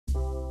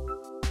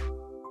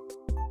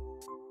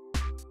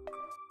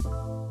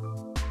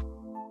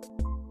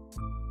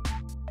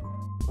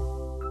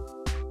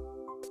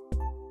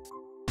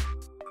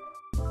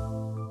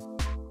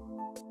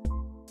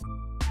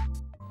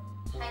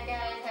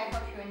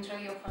enjoy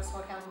your first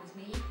workout with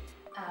me.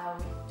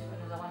 We'll do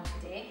another one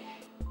today.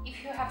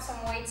 If you have some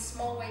weights,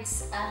 small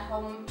weights at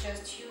home,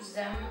 just use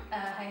them.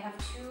 I have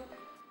two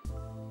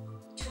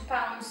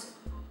pounds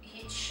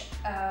each.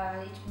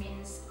 It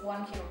means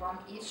 1 kilogram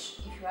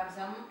each. If you have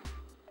them,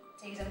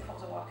 take them for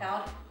the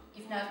workout.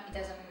 If not, it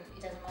doesn't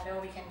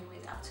matter. We can do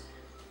without.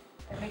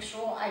 But make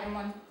sure I don't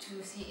want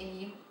to see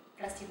any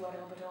plastic water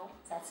bottle.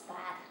 That's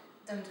bad.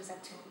 Don't do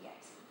that to me,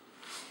 guys.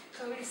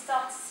 So we'll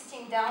start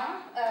sitting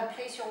down.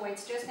 Place your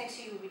weights just next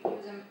to you. We'll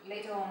use them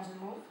later on the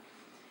move.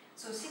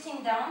 So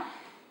sitting down,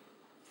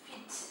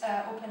 feet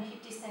open,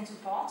 hip distance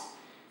apart,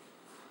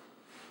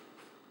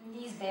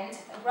 knees bent,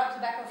 grab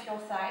the back of your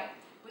thigh.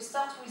 We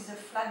start with the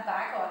flat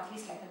back, or at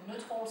least like a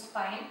neutral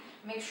spine.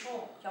 Make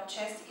sure your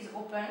chest is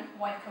open,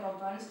 white collar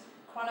bones,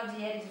 crown of the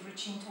head is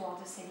reaching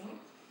towards the ceiling.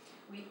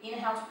 We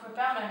inhale to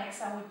prepare, and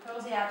exhale, we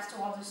pull the abs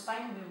towards the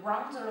spine, we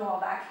round the lower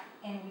back,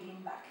 and we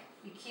lean back.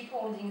 We keep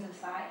holding the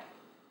thigh.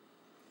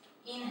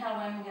 Inhale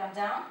when we are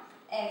down,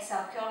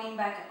 exhale, curling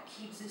back up,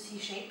 keep the C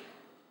shape,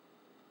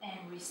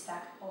 and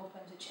restack,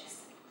 open the chest.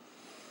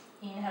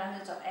 Inhale at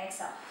the top,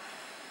 exhale,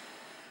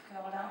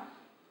 curl down.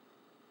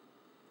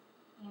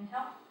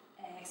 Inhale,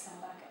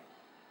 exhale, back up.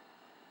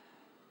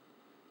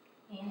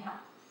 Inhale,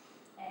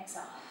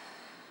 exhale,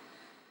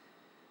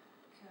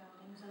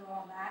 curling the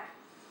lower back.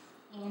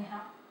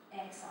 Inhale,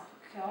 exhale,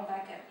 curl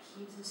back up,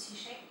 keep the C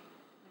shape,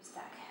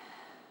 restack.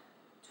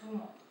 2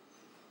 more.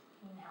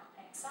 Inhale,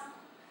 exhale.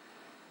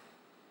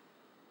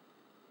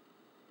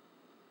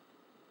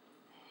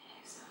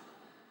 Exhale.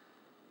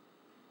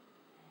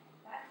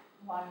 And back.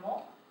 1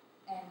 more.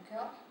 And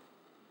curl.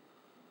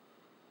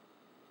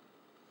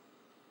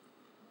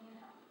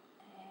 Inhale,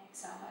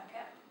 exhale, back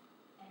up.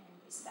 And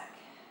restack.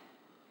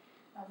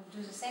 Now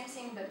we'll do the same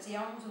thing, but the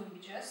arms will be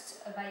just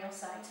by your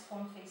sides,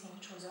 front facing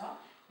each other.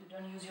 You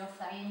don't use your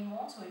thigh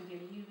anymore, so it will be a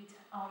little bit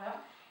harder.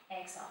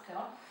 Exhale,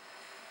 curl.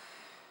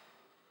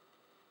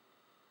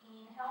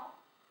 Inhale,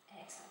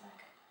 exhale,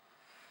 back up.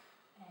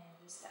 And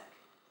restack.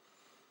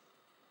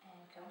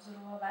 And curl the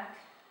lower back.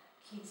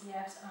 Keep the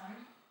abs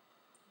on.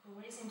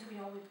 Breathe into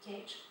your rib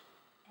cage.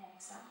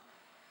 Exhale.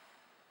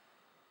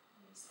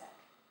 Restack.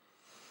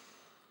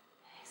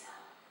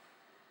 Exhale.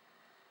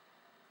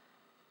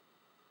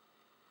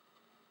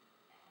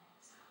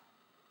 Exhale.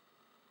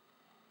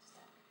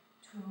 Restack.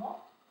 2 more.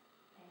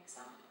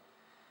 Exhale.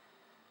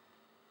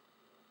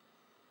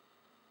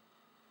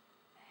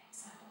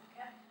 Exhale,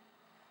 back up.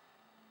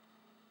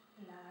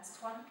 Last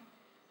one.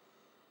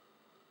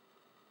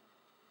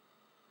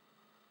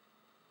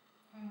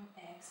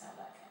 Exhale,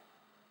 back up.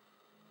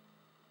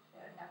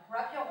 Good. Now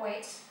grab your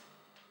weight.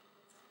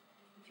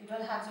 If you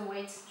don't have the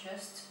weight,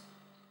 just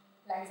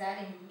like that,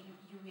 and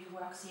you will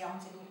work the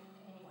arms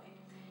anyway.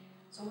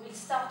 So we'll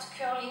start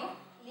curling,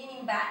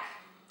 leaning back,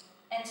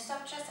 and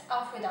stop just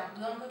halfway down.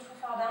 Don't go too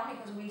far down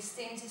because we'll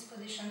stay in this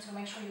position, so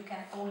make sure you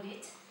can hold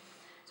it.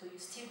 So you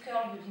still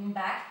curl, you lean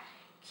back,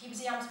 keep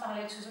the arms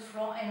parallel to the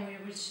floor, and we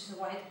reach the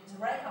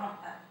right arm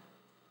up,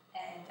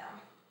 and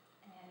down,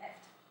 and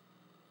left,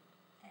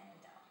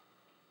 and down,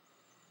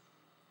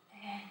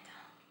 and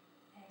down.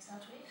 Exhale,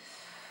 twist.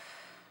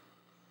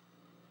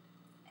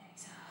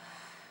 Exhale.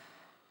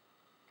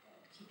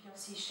 Good. Keep your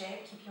C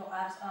shape, keep your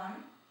abs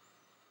on,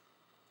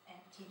 and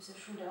keep the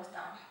shoulders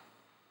down.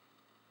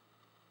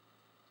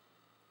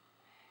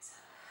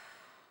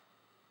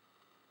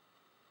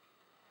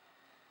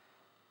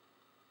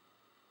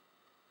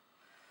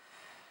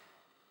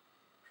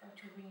 Try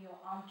to bring your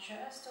arm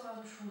just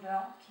over the shoulder,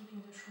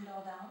 keeping the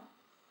shoulder down.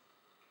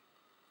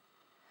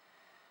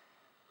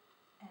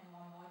 And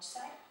 1 more each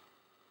side.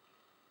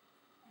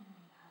 And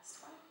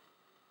last one.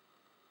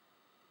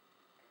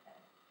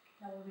 Good.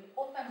 Now we will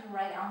open the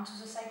right arm to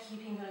the side,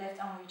 keeping the left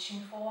arm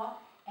reaching forward.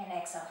 And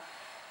exhale,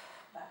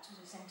 back to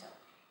the center.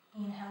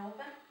 Inhale,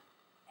 open.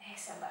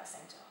 Exhale, back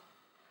center.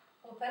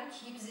 Open,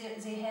 keep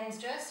the hands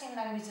just in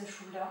line with the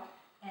shoulder.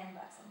 And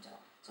back center.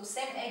 So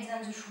same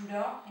extend the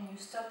shoulder, and you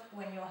stop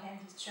when your hand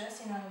is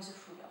just in line with the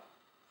shoulder.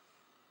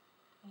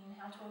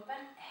 Inhale to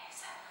open,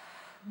 exhale.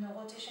 No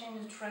rotation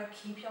in the truck,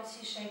 keep your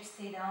C shape,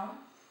 stay down.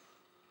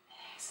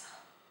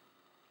 Exhale.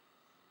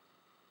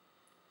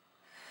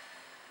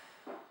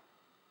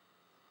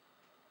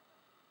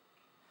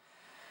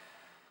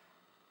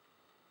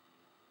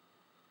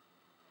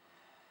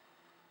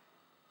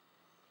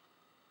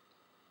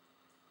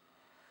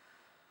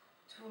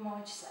 Two more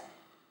each side.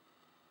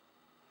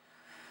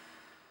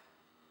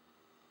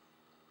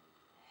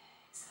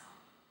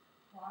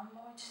 1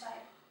 more each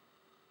side.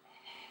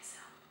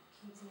 Exhale.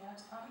 Keep the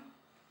abs on.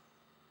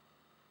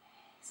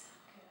 Exhale.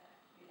 Good.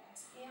 Relax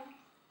here.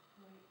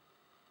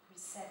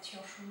 Reset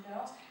your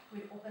shoulders.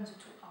 We'll open the 2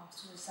 arms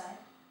to the side.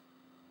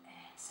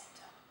 And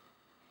center.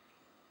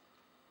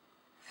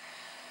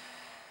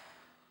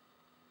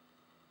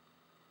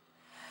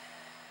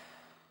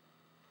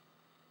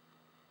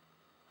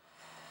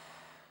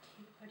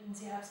 Keep putting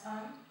the abs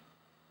on.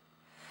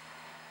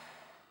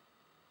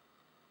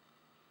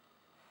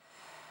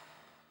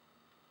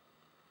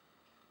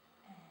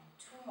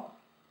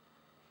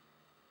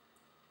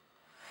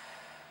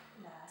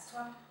 Last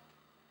one.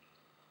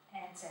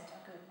 and center.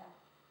 Good. Now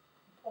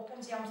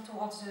open the arms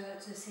towards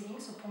the ceiling,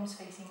 so palms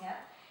facing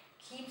up.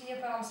 Keep the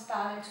upper arms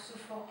parallel to the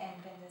floor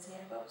and bend at the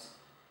elbows.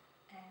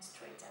 And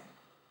straighten.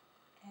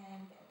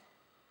 And bend.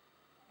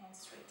 And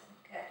straighten.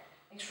 Good.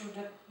 Make sure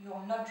that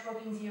you're not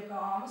dropping the upper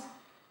arms.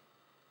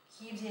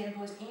 Keep the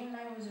elbows in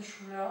line with the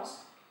shoulders.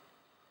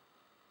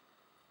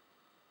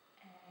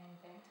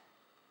 And bend.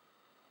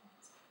 And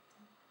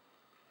straighten.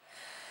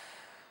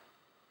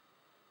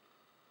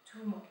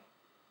 2 more.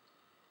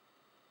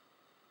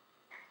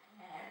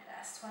 And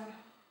last one.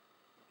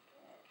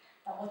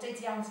 Now rotate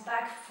the arms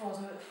back for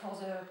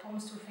the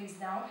palms to face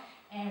down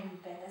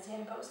and bend at the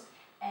elbows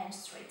and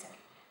straighten.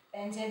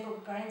 Bend the elbow,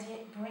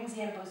 bring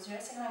the elbows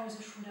just in line with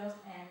the shoulders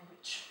and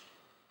reach.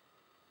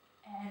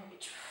 And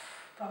reach.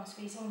 Palms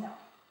facing down.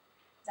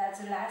 That's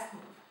the last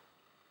move.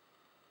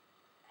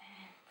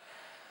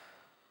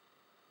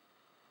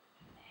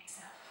 And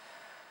exhale.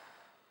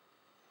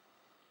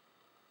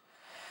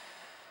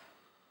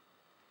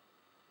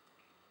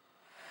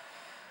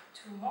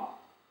 Two more.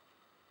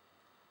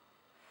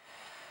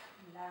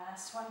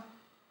 Last one.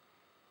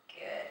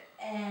 Good.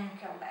 And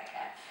come back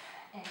up.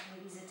 And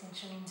release the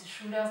tension in the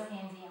shoulders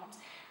and the arms.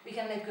 We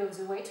can let go of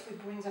the weight. We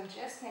bring them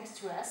just next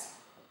to us.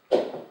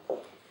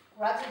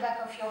 Grab the back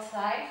of your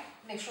thigh.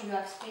 Make sure you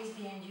have space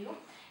behind you.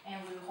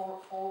 And we'll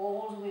roll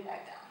all the way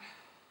back down.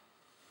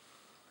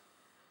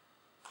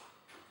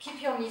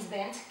 Keep your knees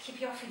bent.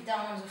 Keep your feet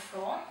down on the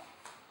floor.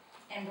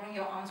 And bring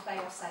your arms by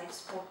your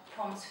sides,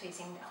 palms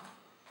facing down.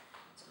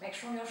 Make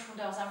sure your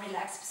shoulders are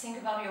relaxed. Think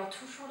about your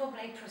 2 shoulder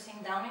blades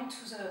pressing down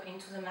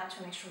into the mat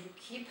to make sure you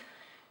keep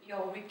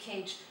your rib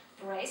cage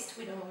braced.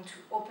 We don't want to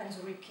open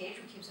the rib cage.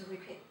 We keep the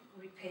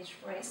rib cage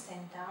braced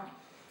and down.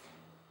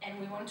 And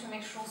we want to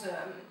make sure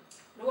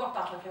the lower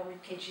part of your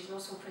rib cage is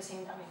also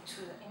pressing down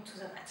into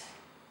the mat.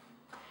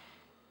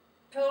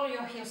 Pull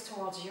your heels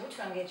towards you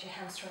to engage your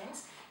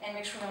hamstrings and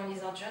make sure your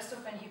knees are just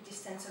open hip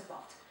distance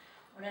apart.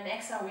 On an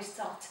exhale, we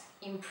start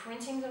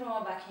imprinting the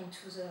lower back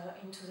into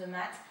the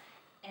mat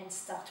and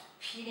start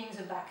peeling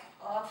the back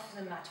of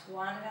the mat,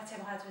 1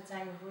 vertebra at a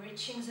time,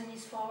 reaching the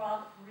knees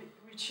forward,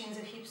 reaching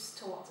the hips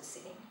towards the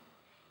ceiling.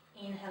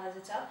 Inhale at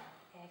the top,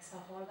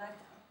 exhale, roll back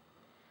down.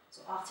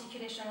 So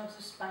articulation of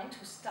the spine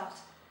to start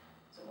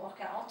the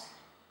workout.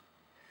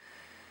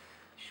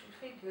 Should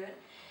feel good.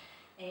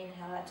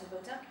 Inhale at the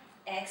bottom,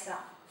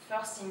 exhale.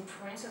 First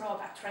imprint the lower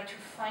back. Try to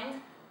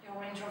find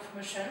your range of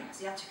motion,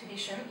 the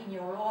articulation in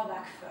your lower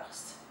back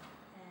first.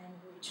 And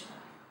reach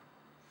up.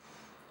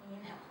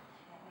 Inhale.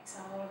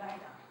 Exhale, roll back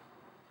down.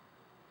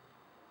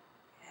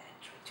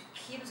 Try to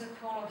keep the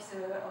curl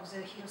of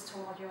the heels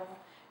toward your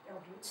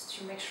glutes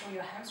to make sure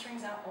your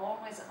hamstrings are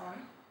always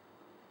on.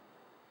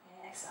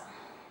 Exhale.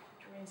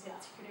 During the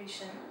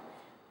articulation,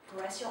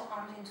 press your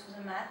arms into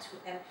the mat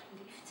to help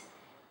lift.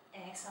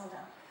 Exhale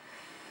down.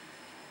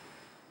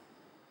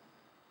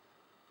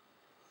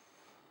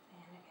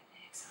 And again,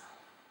 exhale.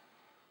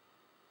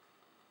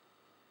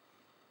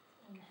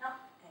 Inhale,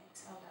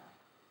 exhale down.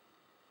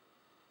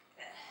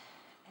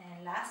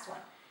 And last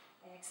one,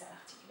 exhale,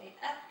 articulate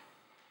up,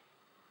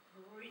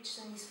 reach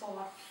the knees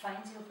forward,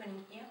 find the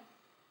opening here.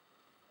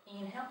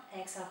 Inhale,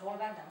 exhale, roll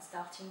back down,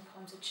 starting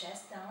from the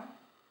chest down,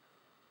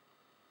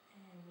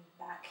 and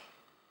back,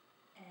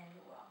 and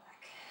lower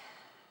back.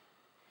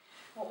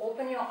 Now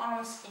open your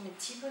arms in a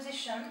T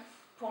position,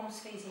 palms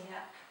facing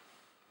up.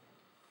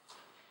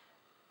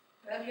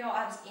 Curl your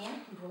abs in,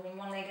 bring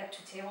one leg up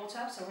to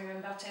tabletop, so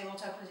remember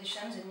tabletop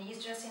position, the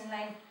knees just in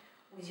line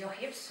with your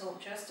hips, so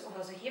just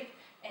over the hip,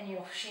 and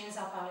your shins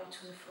are parallel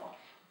to the floor.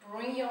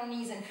 Bring your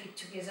knees and feet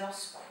together,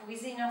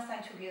 squeeze the inner thigh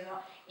together.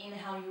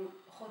 Inhale, you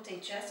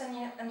rotate just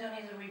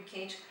underneath the rib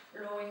cage,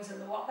 lowering the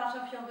lower part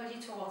of your body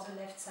towards the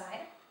left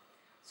side.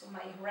 So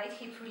my right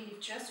hip will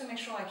lift just to make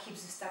sure I keep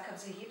the stack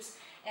of the hips.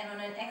 And on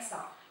an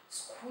exhale,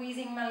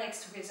 squeezing my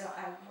legs together,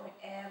 I bring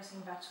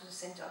everything back to the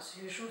center.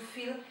 So you should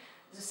feel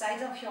the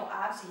sides of your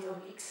abs, the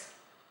obliques,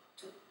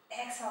 to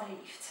exhale,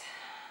 lift.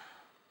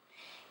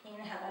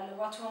 Inhale, I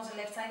lower towards the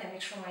left side and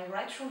make sure my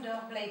right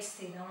shoulder blades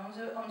stay down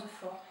on the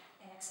floor.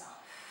 Exhale.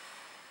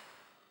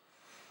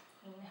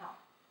 Inhale.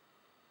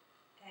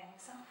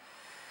 Exhale.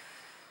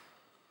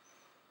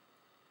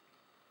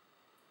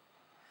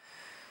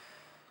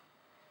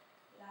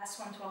 Last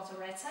one towards the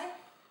right side.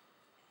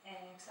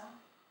 Exhale.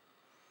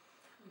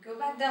 We go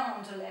back down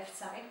on the left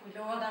side. We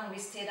lower down, we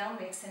stay down,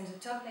 we extend the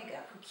top leg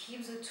up. We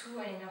keep the two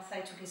and inner thigh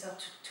together,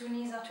 two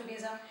knees are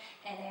together.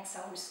 And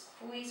exhale, we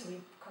squeeze,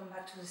 we come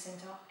back to the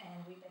center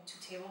and we bend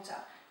to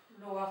tabletop.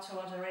 Lower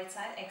towards the right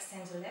side,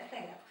 extend the left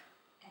leg up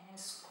and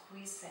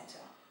squeeze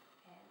center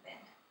and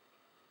bend.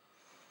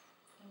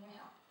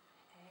 Inhale,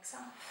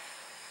 exhale,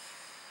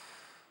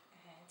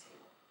 and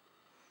table.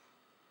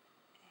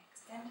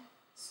 Extend,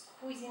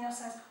 squeeze inner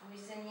side,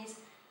 squeeze the knees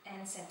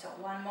and center.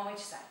 One more each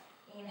side.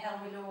 Inhale,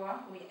 we lower,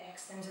 we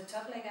extend the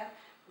top leg up,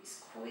 we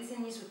squeeze the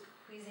knees, we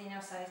squeeze the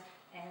inner side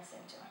and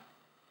center.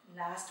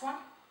 Last one.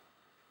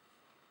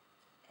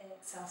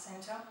 Exhale,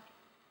 center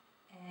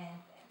and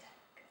bend.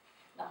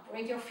 Now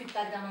bring your feet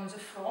back down on the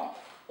floor.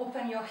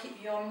 Open your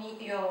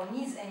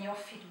knees and your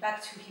feet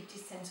back to hip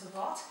distance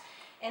apart.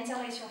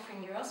 Interlace your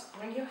fingers,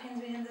 bring your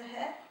hands behind the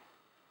head.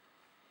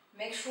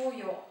 Make sure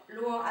your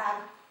lower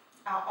abs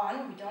are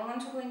on. We don't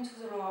want to go into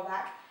the lower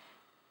back.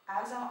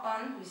 Abs are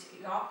on.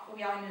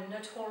 We are in a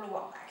neutral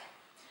lower back.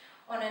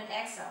 On an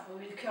exhale,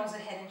 we will curl the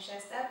head and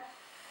chest up.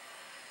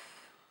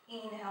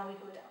 Inhale, we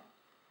go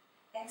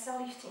down.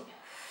 Exhale, lifting.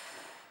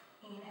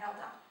 Inhale,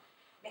 down.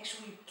 Make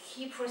sure you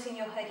keep pressing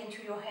your head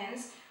into your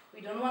hands.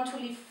 We don't want to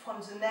lift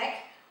from the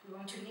neck. We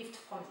want to lift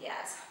from the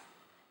abs.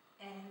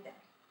 And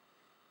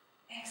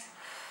exhale.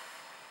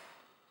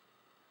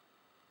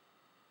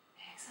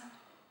 Exhale.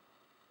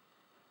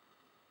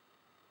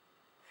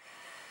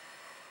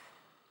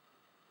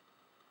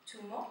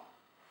 Two more.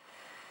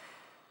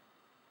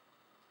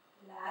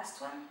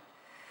 Last one.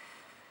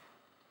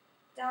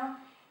 Down.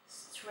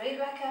 Straight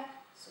back up.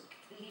 So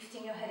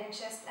lifting your head and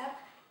chest up.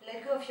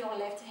 Let go of your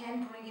left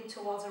hand. Bring it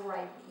towards the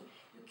right knee.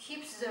 You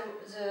keep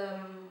the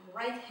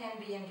right hand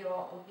behind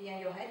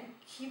your head. You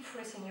keep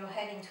pressing your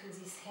head into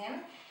this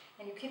hand.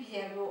 And you keep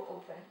the elbow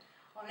open.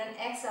 On an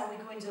exhale,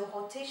 we go into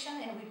rotation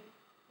and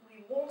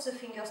we walk the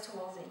fingers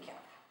towards the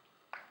kneecap.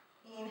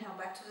 Inhale,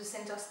 back to the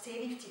center,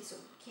 stay lifted. So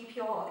keep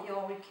your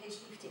ribcage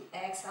lifted.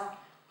 Exhale,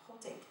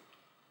 rotate.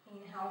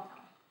 Inhale,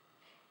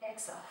 down.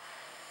 Exhale.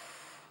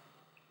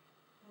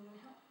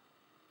 Inhale.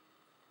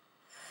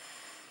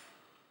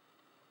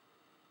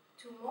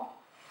 Two more.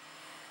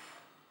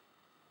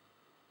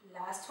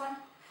 Last one.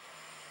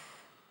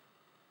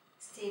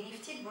 Stay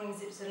lifted, bring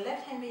the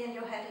left hand behind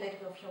your head,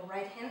 let go of your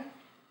right hand.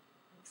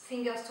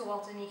 Fingers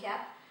towards the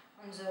kneecap.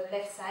 On the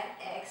left side,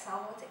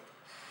 exhale, rotate.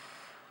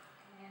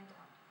 And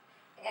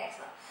down.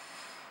 Exhale.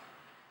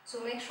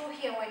 So make sure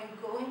here when you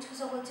go into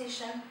the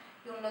rotation,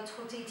 you're not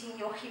rotating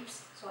your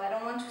hips. So I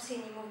don't want to see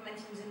any movement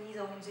in the knees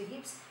or in the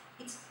hips.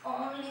 It's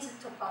only the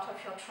top part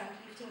of your trunk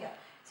lifting up.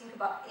 Think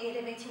about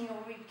elevating your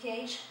rib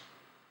cage.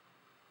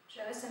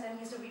 Just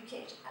underneath the rib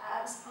cage.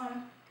 Abs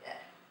on.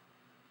 Good.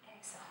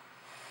 Exhale.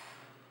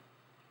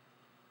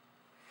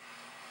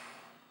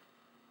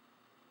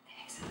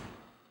 Exhale.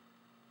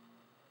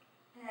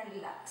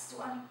 And last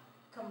one.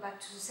 Come back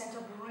to the center.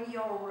 Bring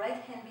your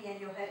right hand behind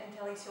your head.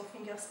 Interlace your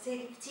fingers. Stay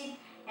lifted.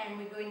 And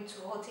we go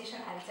into rotation,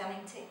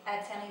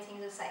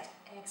 alternating the side.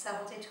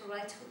 Exhale, rotate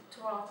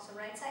towards the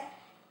right side.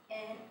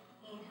 And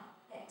inhale.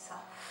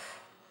 Exhale.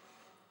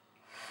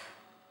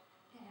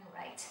 And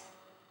right.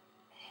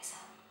 Exhale.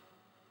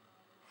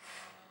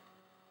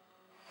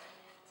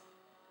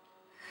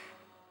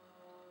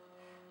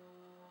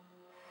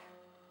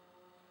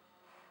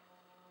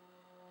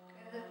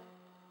 Good.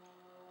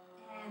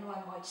 And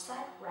one more each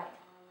side. Right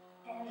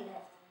and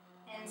left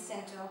and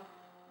center.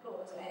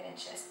 Lower the head and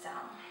chest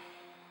down.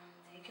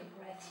 Take a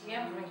breath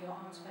here. Bring your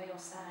arms by your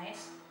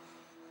sides.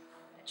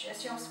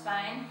 Adjust your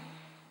spine.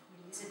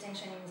 Release the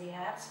tension in the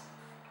abs.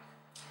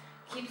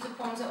 Keep the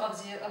palms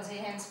of the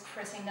hands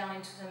pressing down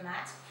into the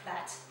mat,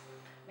 flat.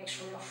 Make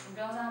sure your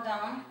shoulders are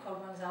down,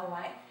 collarbones are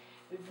wide.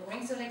 We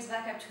bring the legs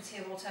back up to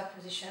tabletop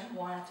position,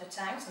 one at a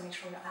time, so make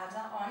sure your abs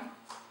are on.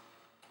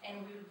 And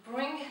we'll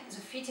bring the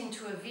feet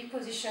into a V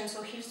position,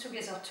 so heels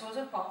together, toes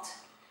apart.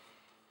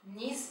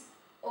 Knees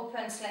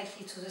open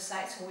slightly to the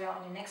side, so we are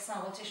on an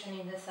exhale rotation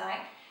in the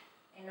thigh.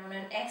 And on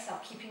an exhale,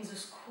 keeping the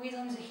squeeze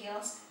on the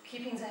heels,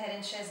 keeping the head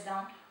and chest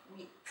down,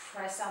 we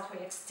press out,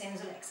 we extend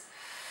the legs.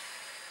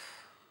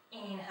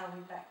 Inhale,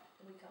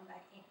 we come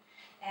back in.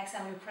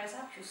 Exhale, we press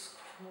up, you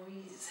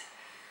squeeze.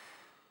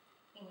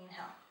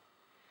 Inhale.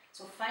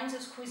 So find the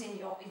squeeze in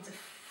the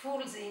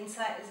full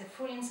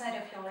inside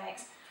of your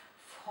legs,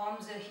 from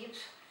the hips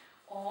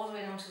all the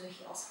way down to the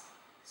heels.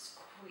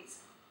 Squeeze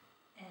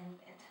and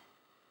bend.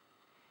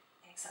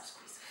 Exhale,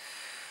 squeeze.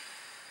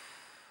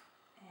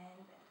 And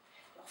bend.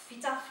 Your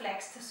feet are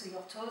flexed, so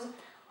your toes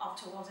are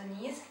towards the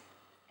knees.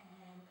 And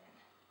bend.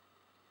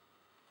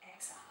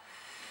 Exhale.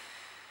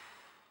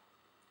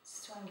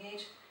 To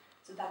engage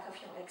the back of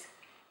your legs.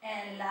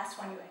 And last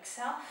one, you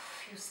exhale,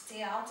 you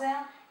stay out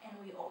there, and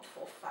we hold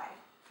for 5.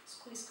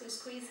 Squeeze, squeeze,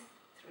 squeeze.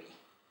 3,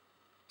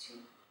 2,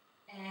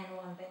 and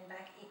 1. Bend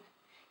back in.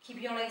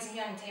 Keep your legs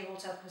here in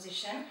tabletop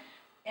position.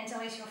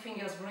 Interlace your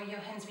fingers, bring your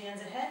hands behind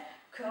the head,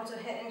 curl the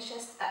head and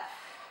chest up.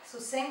 So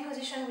same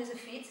position with the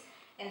feet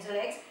and the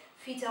legs.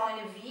 Feet are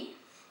in a V,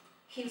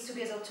 heels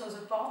together, toes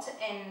apart,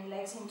 and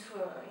legs into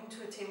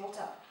a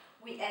tabletop.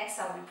 We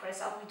exhale, we press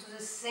out, we do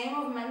the same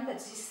movement, but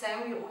this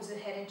time we hold the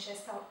head and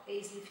chest out,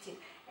 is lifted.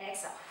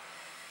 Exhale.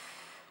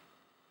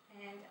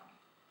 And down.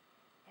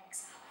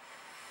 Exhale.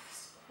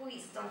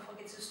 Squeeze, don't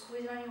forget to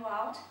squeeze when you're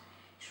out.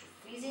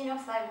 Squeeze in your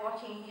thigh,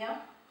 working here.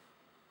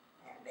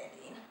 And bend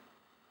in.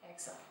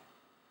 Exhale.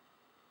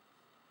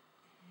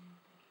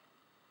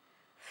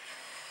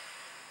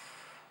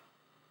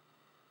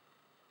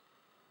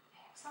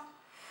 Exhale.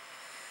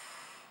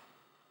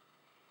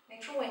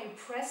 Make sure when you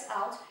press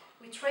out,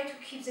 we try to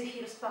keep the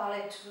heels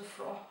parallel to the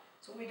floor.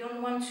 So we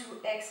don't want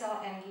to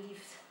exhale and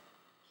lift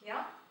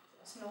here.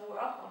 There's no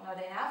work or not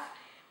enough.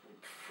 We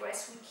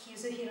press, we keep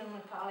the heel on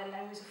a parallel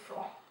line with the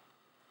floor.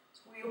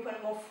 So we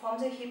open more from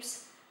the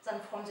hips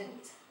than from the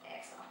knees.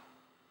 Exhale.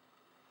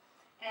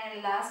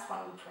 And last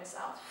one, we press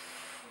out.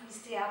 We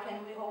stay up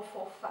and we hold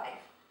for 5,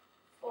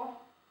 4,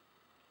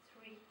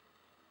 3,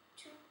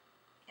 2,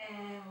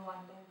 and 1.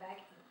 Bend back.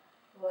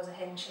 Roll the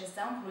head and chest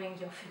down. Bring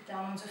your feet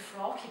down on the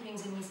floor, keeping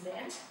the knees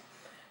bent.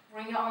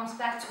 Bring your arms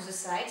back to the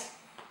side.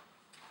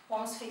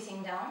 Palms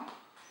facing down.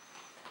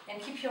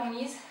 And keep your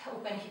knees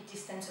open hip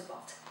distance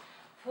apart.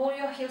 Pull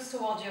your heels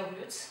towards your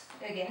glutes,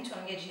 again to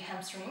engage your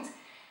hamstrings.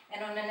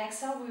 And on the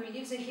exhale, we will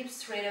lift the hips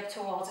straight up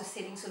towards the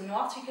ceiling. So no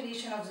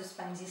articulation of the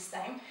spine this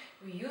time.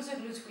 We use the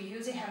glutes, we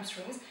use the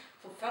hamstrings.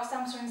 So first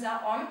hamstrings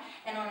are on,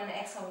 and on an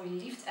exhale, we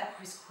lift up,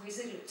 we squeeze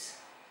the glutes.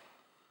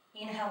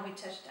 Inhale, we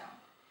touch down.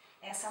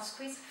 Exhale,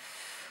 squeeze,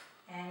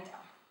 and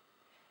down.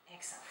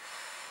 Exhale.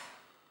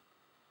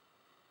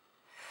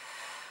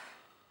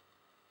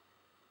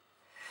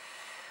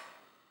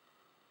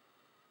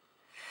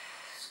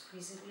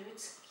 Squeeze the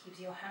glutes, keep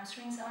your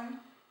hamstrings on, and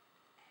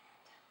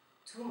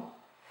 2 more.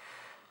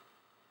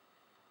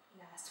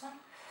 Last one,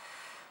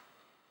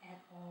 and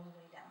all the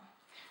way down.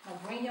 Now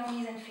bring your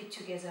knees and feet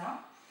together.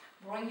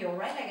 Bring your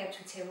right leg up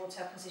to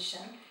tabletop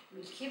position. You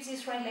will keep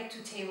this right leg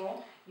to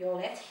table. Your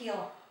left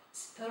heel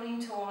is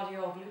pulling toward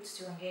your glutes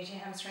to engage your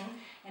hamstring,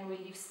 and we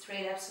lift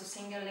straight up. So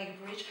single leg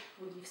bridge,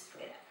 we lift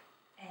straight up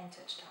and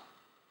touch down,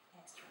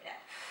 and straight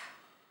up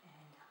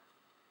and down.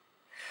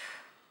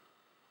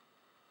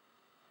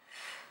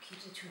 Keep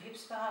the 2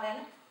 hips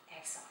parallel.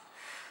 Exhale.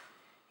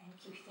 And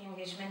keep the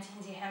engagement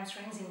in the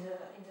hamstrings in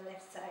the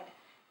left side.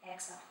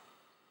 Exhale.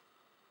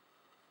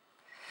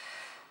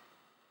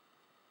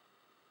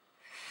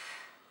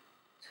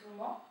 Two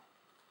more.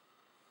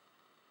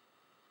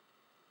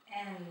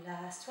 And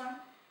last one.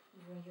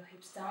 Bring your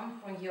hips down.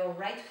 Bring your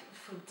right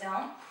foot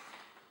down.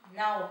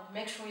 Now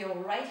make sure your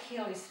right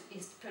heel is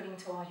pulling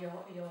toward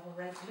your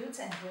right glutes,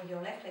 and bring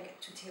your left leg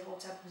to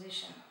tabletop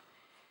position.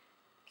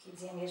 Keep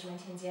the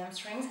engagement in the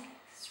hamstrings.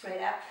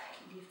 Straight up.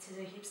 Lift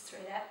the hips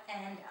straight up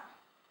and down.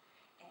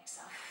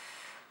 Exhale.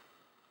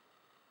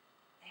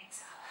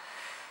 Exhale.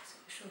 So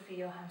you should feel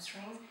your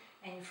hamstrings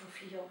and you should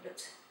feel your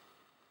glutes.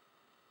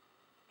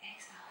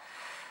 Exhale.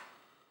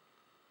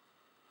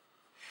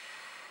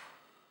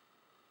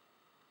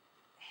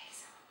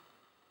 Exhale.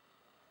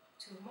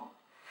 2 more.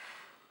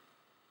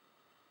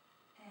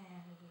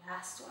 And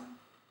last one.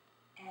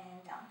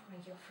 And down.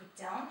 Bring your foot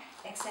down.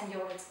 Extend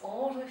your legs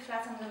all the way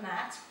flat on the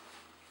mat.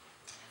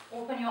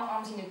 Open your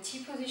arms in a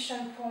T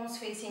position, palms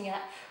facing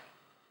up.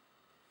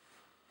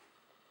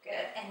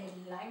 Good, and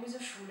in line with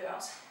the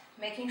shoulders.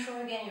 Making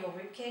sure again your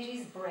rib cage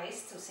is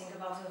braced. So think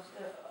about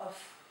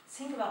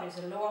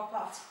the lower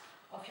part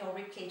of your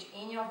rib cage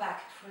in your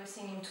back,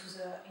 pressing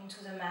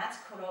into the mat.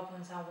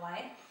 Collarbones are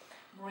wide.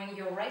 Bring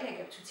your right leg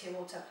up to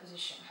tabletop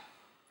position.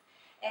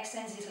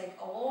 Extend this leg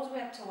all the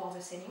way up towards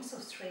the ceiling, so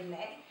straight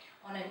leg.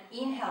 On an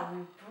inhale,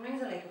 we bring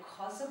the leg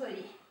across the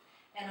body,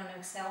 and on an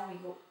exhale, we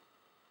go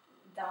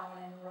down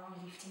and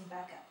around, lifting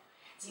back up.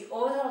 The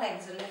other leg,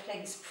 the left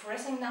leg, is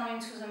pressing down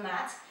into the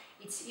mat.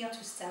 It's here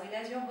to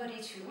stabilize your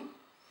body too.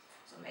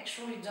 So make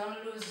sure you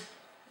don't lose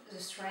the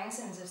strength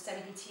and the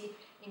stability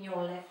in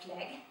your left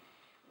leg.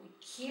 We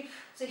keep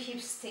the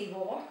hips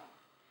stable.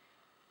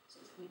 So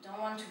we don't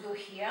want to go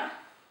here.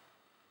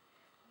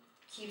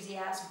 Keep the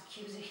abs,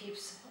 keep the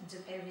hips and the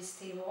pelvis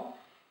stable.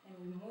 And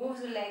we move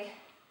the leg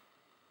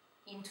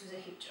into the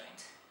hip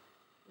joint.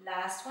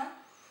 Last one.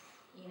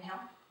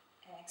 Inhale,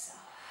 exhale.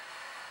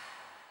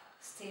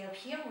 Stay up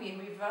here, we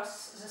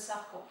reverse the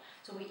circle.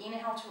 So we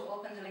inhale to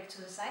open the leg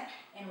to the side,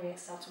 and we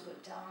exhale to go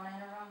down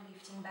and around,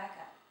 lifting back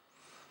up.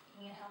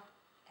 Inhale,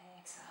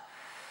 exhale.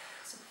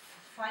 So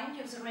find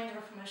the range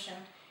of motion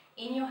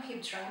in your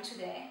hip joint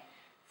today.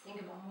 Think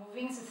about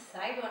moving the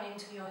thigh bone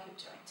into your hip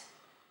joint.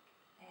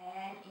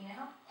 And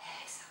inhale,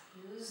 exhale.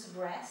 Use the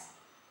breath.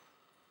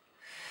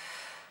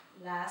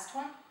 Last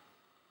one.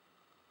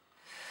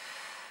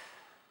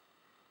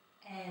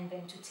 And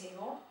bend to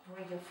table,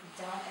 bring your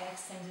foot down,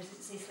 extend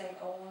this leg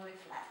all the way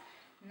flat.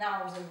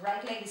 Now the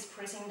right leg is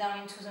pressing down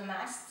into the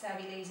mat,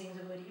 stabilizing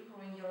the body.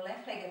 Bring your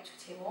left leg up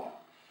to table,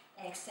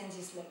 extend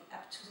this leg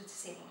up to the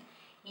ceiling.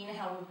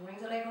 Inhale, we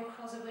bring the leg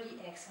across the body,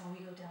 exhale,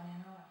 we go down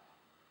and around.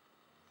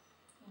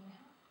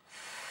 Inhale.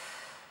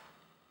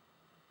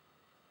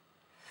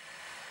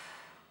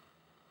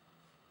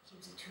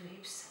 Keep the 2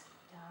 hips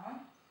down,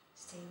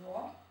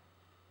 stable.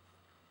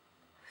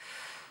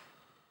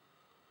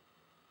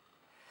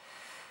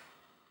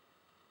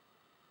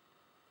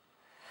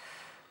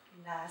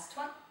 Last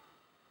one.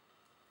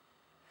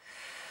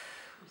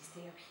 We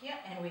stay up here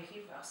and we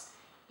reverse.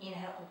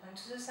 Inhale, open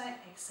to the side,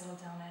 exhale,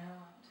 down and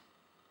around.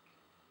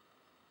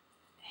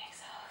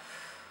 Exhale.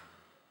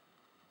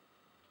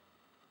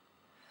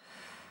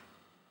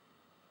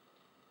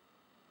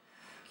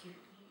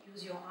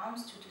 Use your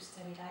arms to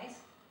stabilize.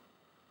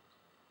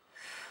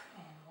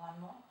 And 1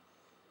 more.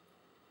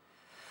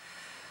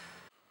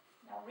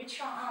 Now reach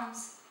your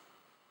arms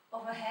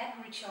overhead,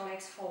 reach your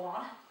legs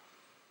forward.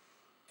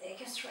 Take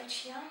a stretch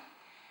here.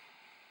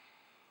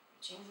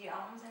 Reaching the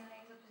arms and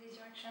legs opposite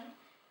direction.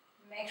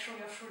 Make sure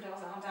your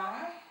shoulders are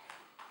down.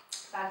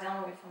 Back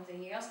down away from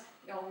the ears.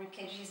 Your rib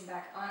cage is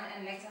back on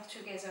and legs are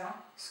together,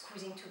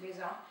 squeezing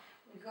together.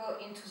 We go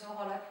into the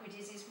roll up. We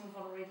did this move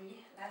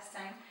already last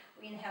time.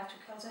 We inhale to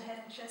curl the head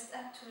and chest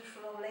up to the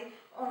shoulder blade.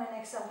 On an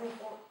exhale, we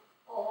roll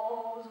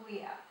all the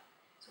way up.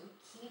 So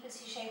keep a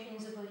C shape in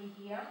the body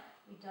here.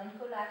 We don't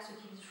collapse, so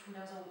keep the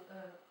shoulders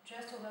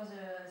just over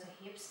the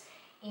hips.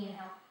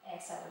 Inhale,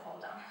 exhale, we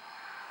hold down.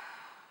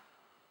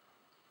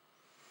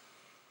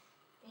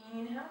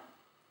 Inhale,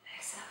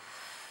 exhale.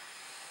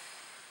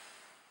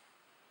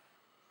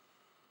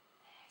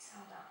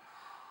 Exhale down.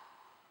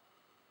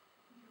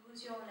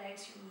 Use your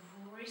legs, you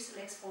reach the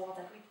legs forward,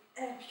 that will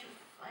help you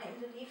find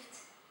the lift.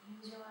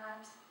 Use your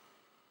abs.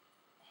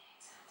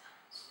 Exhale down.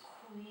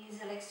 Squeeze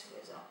the legs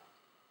together.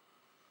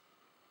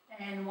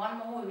 And one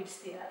more, we will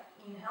stay up.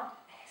 Inhale,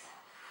 exhale.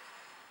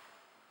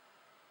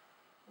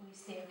 We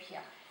stay up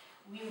here.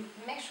 We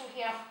make sure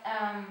here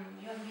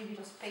you have a little bit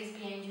of space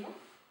behind you.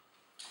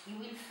 You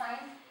will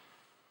find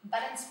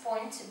balance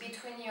point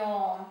between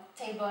your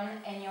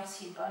tailbone and your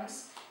sit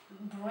bones.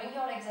 Bring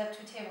your legs up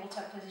to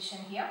tabletop position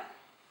here.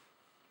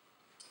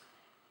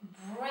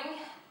 Bring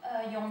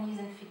your knees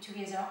and feet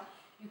together.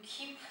 You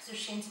keep the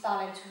shins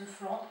parallel to the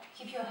floor.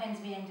 Keep your hands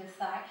behind the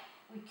thigh.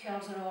 We curl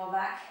the lower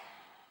back.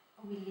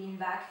 We lean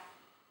back.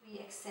 We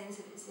extend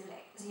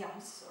the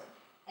arms. Sorry.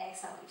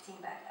 Exhale,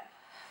 lifting back up.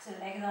 The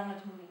legs are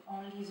not moving,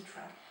 only the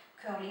trunk.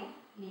 Curling,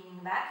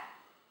 leaning back.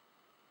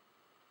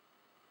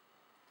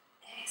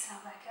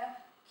 Exhale, back up.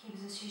 Keep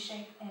the C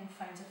shape and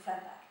find the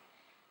flat back.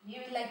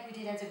 Leave it like we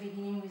did at the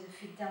beginning with the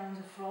feet down on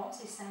the floor.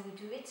 This time we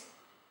do it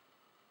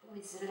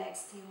with the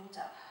legs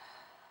tabletop.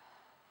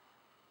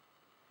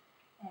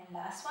 And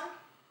last one.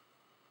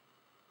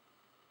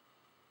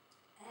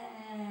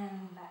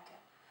 And back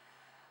up.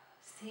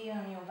 Stay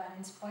on your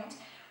balance point.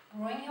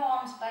 Bring your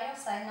arms by your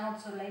side now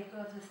to let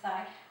go of the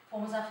thigh.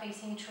 Palms are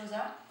facing each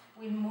other.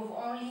 We'll move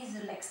only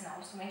the legs now.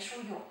 So make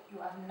sure you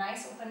have a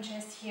nice open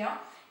chest here.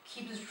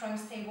 Keep the trunk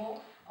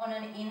stable. On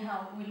an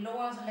inhale, we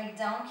lower the leg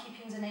down,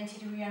 keeping the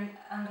 90-degree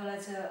angle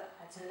at the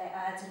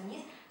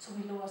knees. So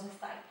we lower the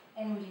thigh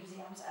and we lift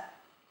the arms up.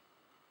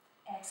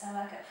 Exhale,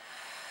 back up.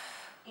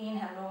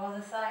 Inhale, lower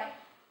the thigh.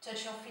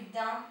 Touch your feet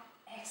down.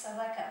 Exhale,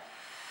 back up.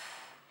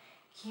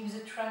 Keep the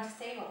trunk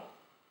stable.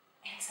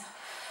 Exhale.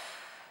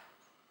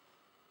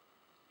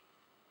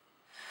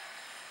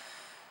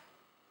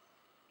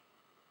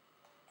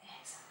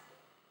 Exhale.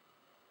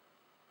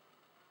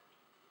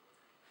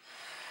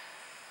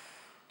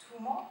 Two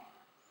more.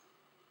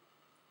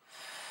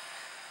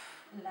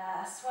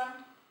 Last one.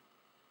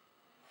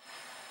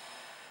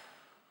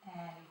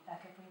 And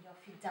back up, bring your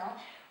feet down.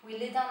 We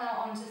lay down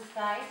now on the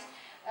thighs.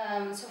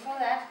 So for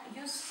that,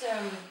 use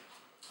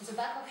the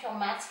back of your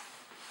mat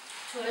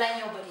to align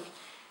your body.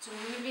 So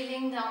we will be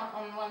laying down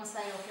on one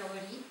side of your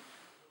body,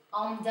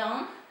 arm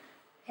down,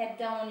 head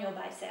down on your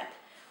bicep.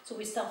 So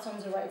we start on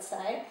the right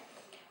side.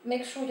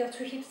 Make sure your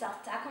two hips are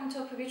tacked on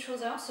top of each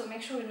other, so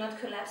make sure you're not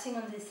collapsing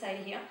on this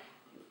side here.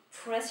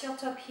 Press your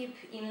top hip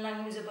in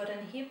line with the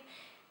bottom hip.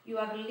 You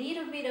have a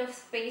little bit of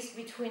space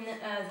between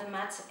the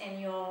mat and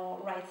your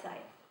right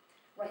side.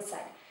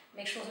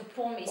 Make sure the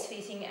palm is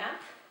facing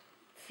up,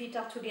 feet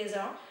are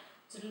together.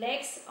 The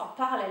legs are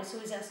parallel, so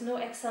there's no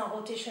extra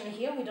rotation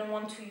here. We don't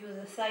want to use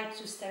the thigh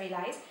to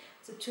stabilize.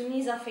 The two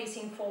knees are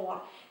facing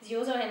forward. The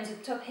other hand, the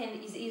top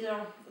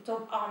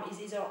arm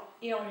is either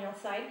here on your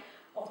thigh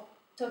or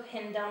top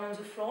hand down on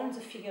the floor and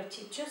the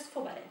fingertip just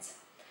for balance.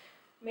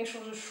 Make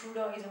sure the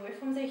shoulder is away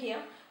from the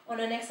heel. On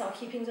the exhale,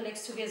 keeping the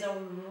legs together,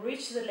 we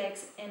reach the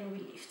legs and we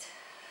lift.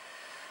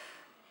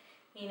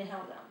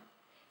 Inhale down.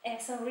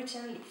 Exhale, reach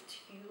and lift.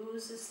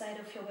 Use the side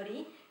of your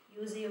body.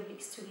 Use the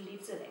obliques to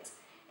lift the legs.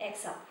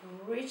 Exhale,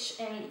 reach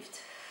and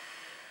lift.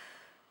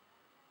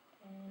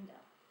 And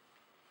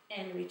down.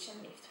 And reach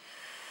and lift.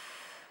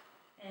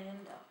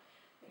 And down.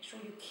 Make sure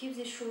you keep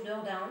the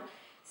shoulder down.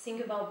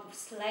 Think about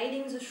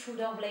sliding the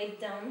shoulder blade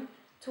down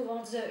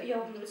towards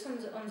your glutes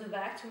on the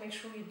back to make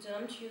sure you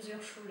don't use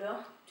your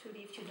shoulder to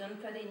lift. You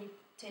don't put any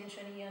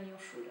tension here on your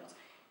shoulders.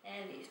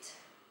 And lift.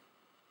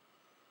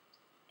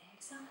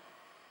 Exhale.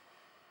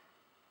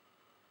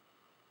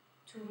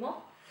 Two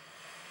more.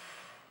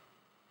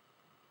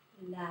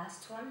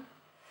 Last one.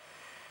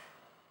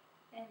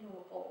 And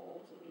lower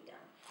all the way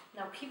down.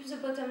 Now keep the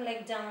bottom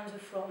leg down on the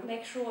floor.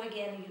 Make sure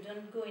again you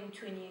don't go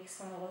into any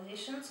external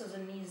rotation, so the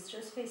knees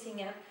just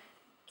facing up.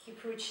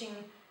 Keep reaching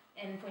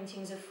and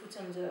pointing the foot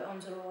on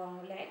the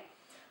lower leg.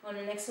 On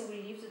the next,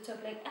 we lift the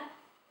top leg up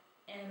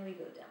and we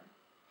go down.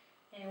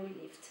 And we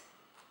lift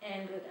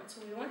and go down.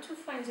 So we want to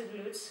find the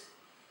glutes.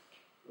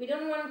 We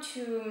don't want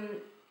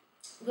to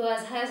go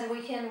as high as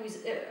we can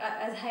with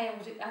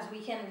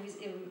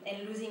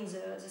and losing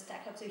the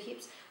stack of the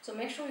hips. So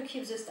make sure you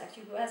keep the stack.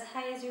 You go as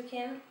high as you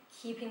can,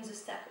 keeping the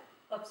stack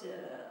of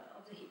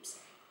the hips.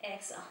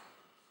 Exhale.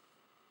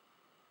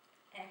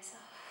 Exhale.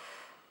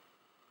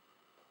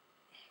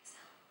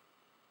 Exhale.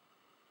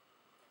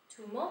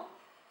 Two more.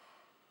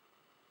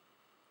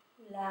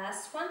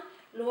 Last one.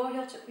 Lower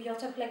your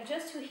top leg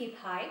just to hip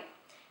high,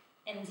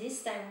 and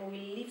this time we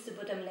will lift the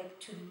bottom leg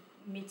to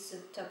meet the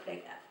top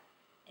leg up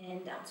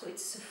and down. So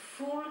it's a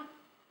full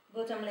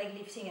bottom leg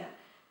lifting up.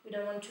 We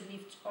don't want to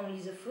lift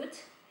only the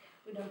foot.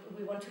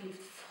 We want to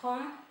lift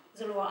from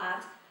the lower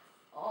abs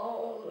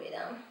all the way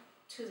down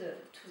to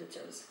the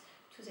toes,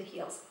 to the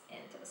heels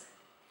and toes.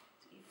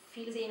 So you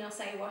feel the inner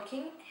thigh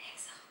working.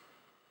 Exhale.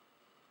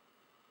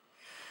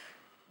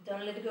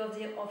 Don't let go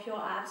of your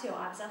abs. Your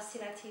abs are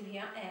still active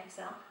here.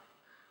 Exhale.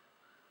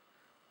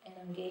 And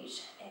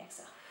engage.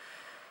 Exhale.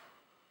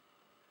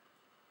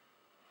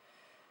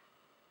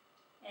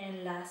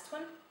 And last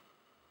one.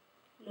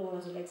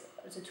 Lower the legs,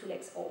 the two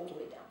legs all the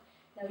way down.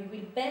 Now you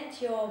will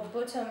bend your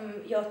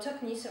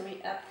top knee,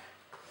 up,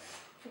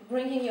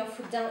 bringing your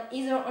foot down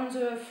either on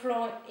the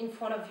floor in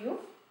front of you.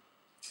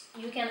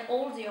 You can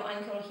hold your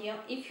ankle here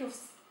if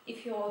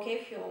you're okay,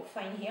 if you're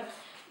fine here.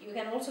 You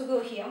can also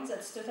go here.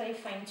 That's totally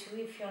fine too.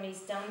 If your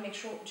knee's down, make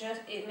sure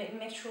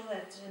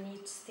that the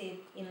knee stays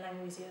in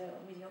line with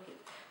your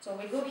hip. So I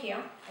will go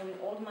here. I will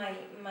hold my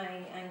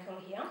ankle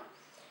here.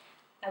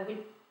 I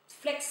will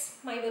flex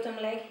my bottom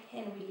leg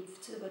and we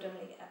lift the bottom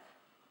leg up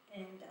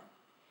and down.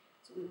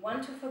 So we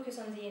want to focus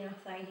on the inner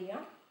thigh here.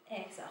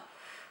 Exhale.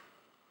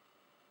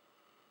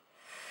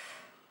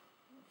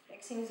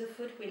 Flexing the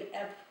foot will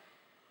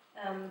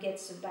help get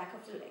the back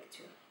of the leg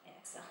too.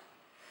 Exhale.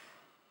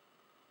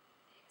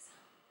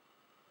 Exhale.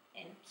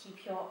 And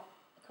keep your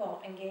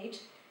core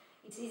engaged.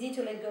 It's easy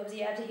to let go of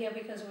the abs here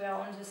because we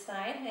are on the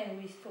side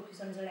and we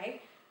focus on the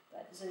leg,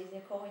 but the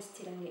core is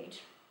still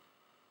engaged.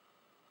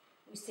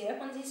 We stay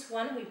up on this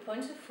one, we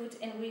point the foot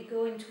and we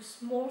go into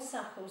small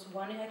circles,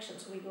 one direction.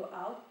 So we go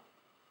out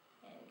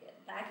and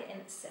get back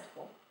and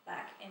circle,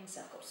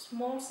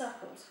 small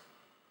circles.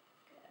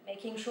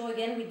 Making sure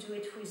again we do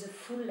it with the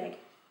full leg,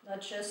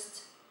 not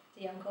just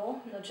the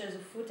ankle, not just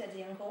the foot at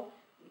the ankle.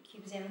 We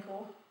keep the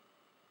ankle,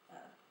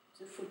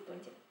 the foot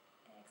pointed.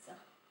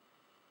 Exhale.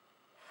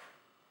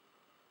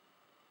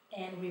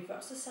 And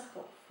reverse the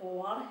circle,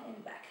 forward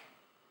and back,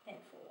 and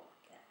forward.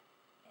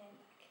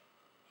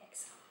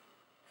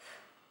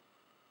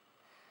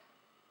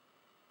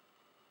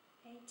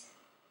 8,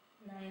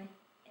 9,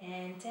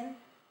 and 10.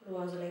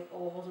 Lower the leg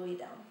all the way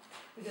down.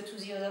 We go to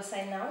the other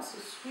side now, so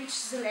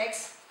switch the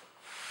legs.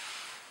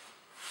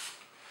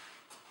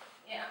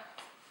 Yeah.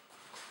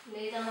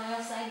 Lay down on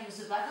your side, use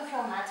the back of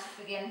your mat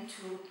again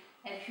to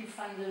help you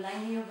find the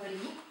line in your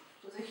body.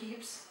 So the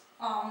hips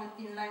are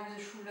in line with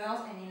the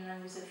shoulders and in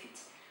line with the feet.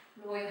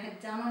 Lower your head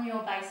down on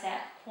your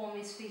bicep, palm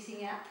is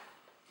facing up.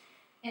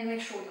 And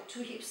make sure your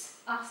two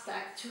hips are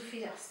stacked, 2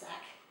 feet are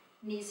stacked,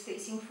 knees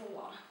facing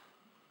forward.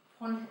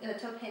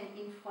 Top hand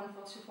in front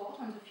for support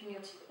on the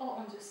fingertip or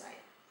on the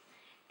side.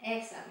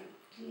 Exhale,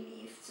 you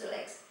lift the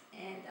legs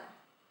and down.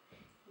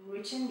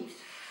 Reach and lift.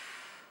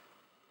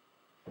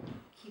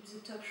 Keep the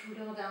top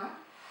shoulder down.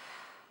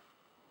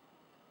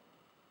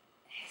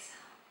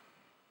 Exhale.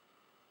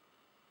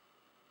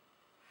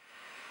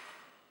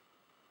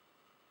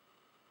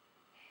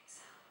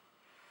 Exhale.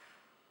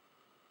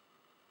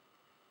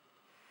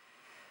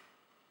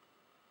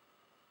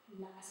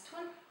 Last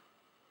one.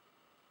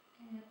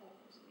 And all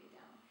the way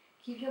down.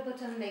 Keep your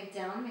bottom leg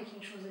down,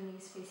 making sure the knee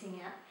is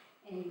facing up,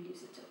 and you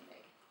lift the top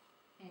leg.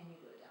 And you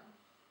go down.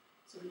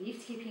 So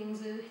lift, keeping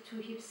the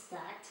 2 hips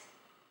stacked.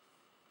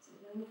 So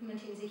no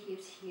movement in the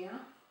hips here.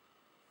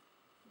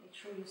 Make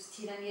sure you're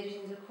still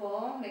engaged in the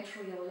core. Make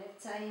sure your left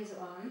thigh is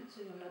on,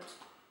 so you're not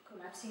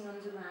collapsing on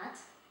the mat.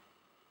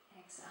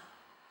 Exhale.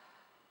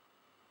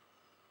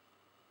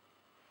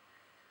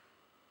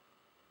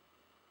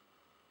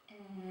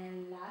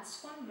 And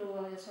last one,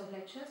 lower your top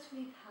leg just a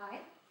bit high.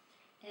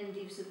 And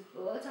leave the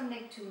bottom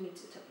leg to meet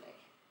the top leg.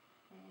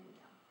 And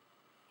down.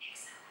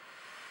 Exhale.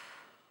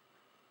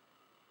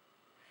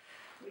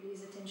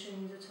 Release the tension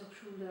in the top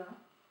shoulder.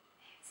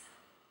 Exhale.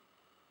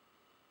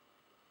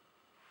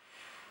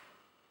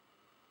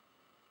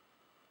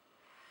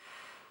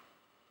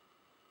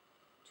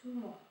 2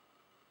 more.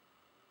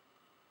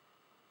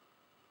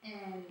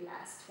 And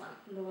last one.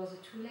 Lower the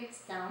 2 legs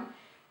down.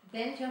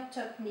 Bend your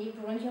top knee.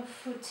 Bring your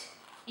foot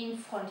in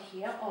front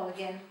here, or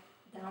again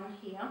down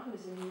here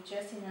with the knee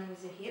just in line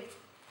with the hip,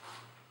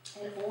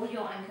 and hold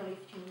your ankle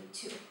if you need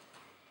to.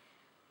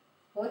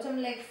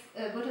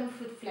 Bottom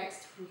foot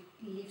flexed,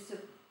 we lift the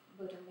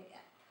bottom leg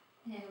up,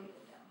 and we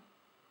go down,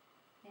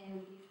 and we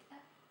lift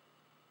up,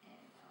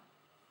 and down.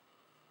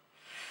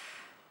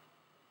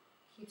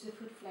 Keep the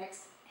foot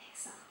flexed,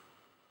 exhale.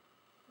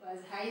 Go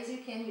as high as you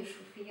can, you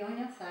should feel your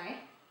inner thigh,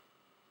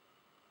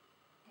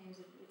 and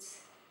the glutes.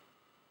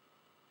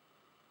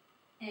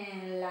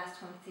 And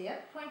last one, stay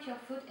up, point your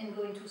foot and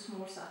go into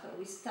small circle.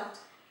 We start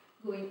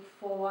going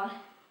forward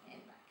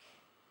and back.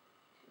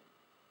 2,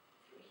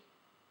 3,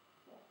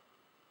 4,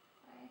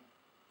 5,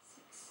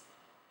 6,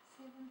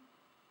 7,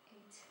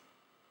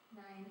 8,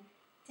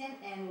 9,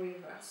 10, and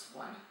reverse.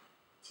 1,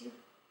 2, 3,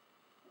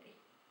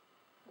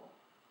 4,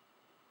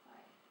 5,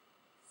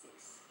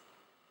 6,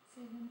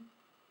 7,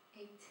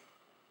 8,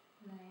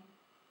 9,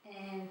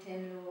 and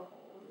 10. Lower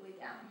all the way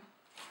down.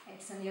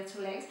 Extend your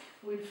 2 legs.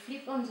 We'll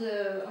flip on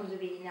the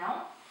belly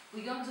now.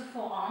 We go on the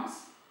forearms.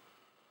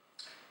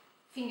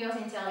 Fingers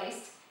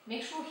interlaced.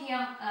 Make sure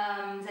here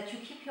that you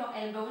keep your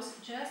elbows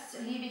just a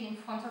little bit in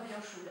front of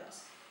your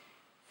shoulders.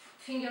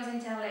 Fingers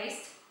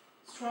interlaced.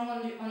 Strong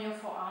on your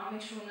forearm.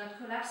 Make sure you're not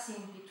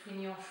collapsing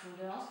between your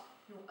shoulders.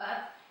 You're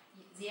up.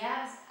 The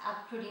abs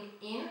are pulling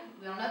in.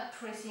 We are not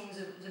pressing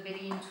the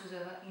belly into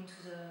the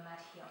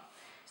mat here.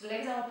 The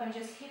legs are open,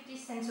 just hip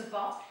distance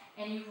apart,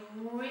 and you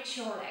reach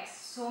your legs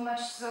so much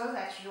so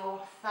that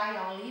your thighs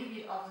are a little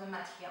bit off the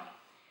mat here.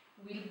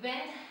 We'll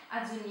bend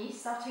at the knee,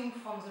 starting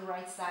from the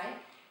right side,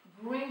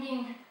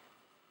 bringing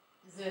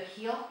the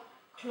heel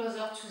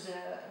closer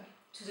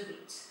to the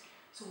glutes.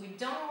 So we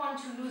don't want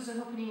to lose the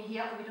opening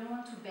here. We don't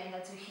want to bend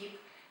at the hip.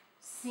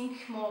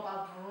 Think more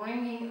about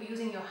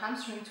using your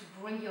hamstring to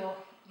bring your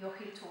heel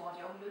toward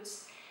your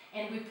glutes.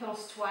 And we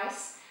pulse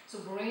twice. So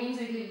bringing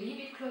the heel a little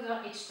bit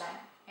closer each time.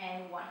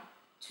 And 1,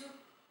 2,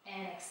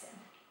 and extend.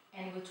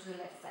 And go to the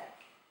left side.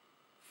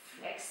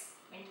 Flex,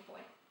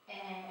 midpoint,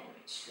 and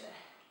reach the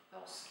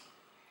pulse.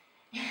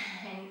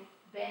 And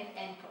bend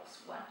and pulse.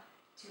 1,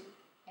 2,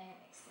 and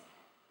extend.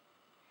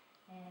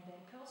 And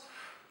then pulse.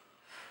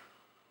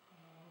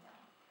 And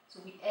down. So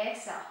we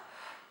exhale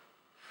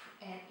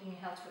and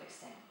inhale to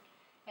extend.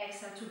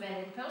 Exhale to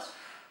bend and pulse.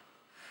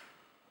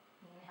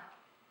 Inhale.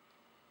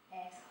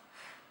 Exhale.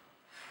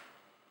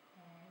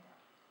 And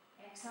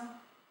down. Exhale.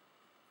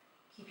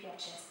 Keep your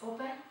chest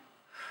open.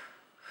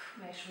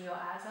 Make sure your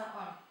eyes are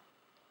on.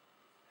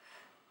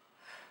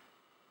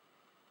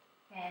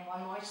 And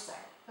one more each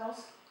side.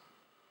 Pulse.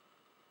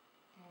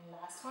 And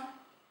last one.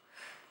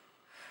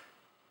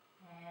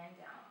 And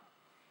down.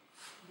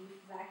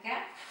 Lift back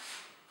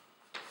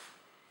up.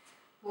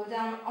 Go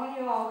down on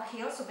your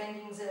heels, so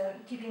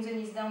keeping the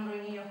knees down,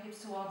 bringing your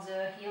hips towards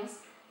the heels,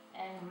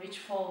 and reach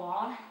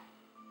forward.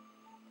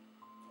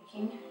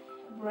 Taking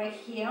a break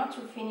here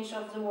to finish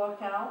off the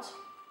workout.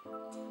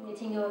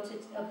 Letting go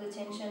of the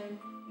tension,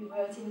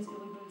 rebuilding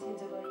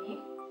the body.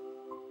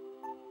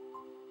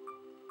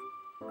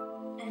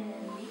 And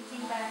then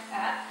lifting back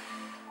up.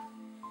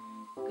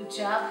 Good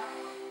job.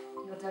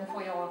 You're done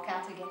for your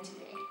workout again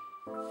today.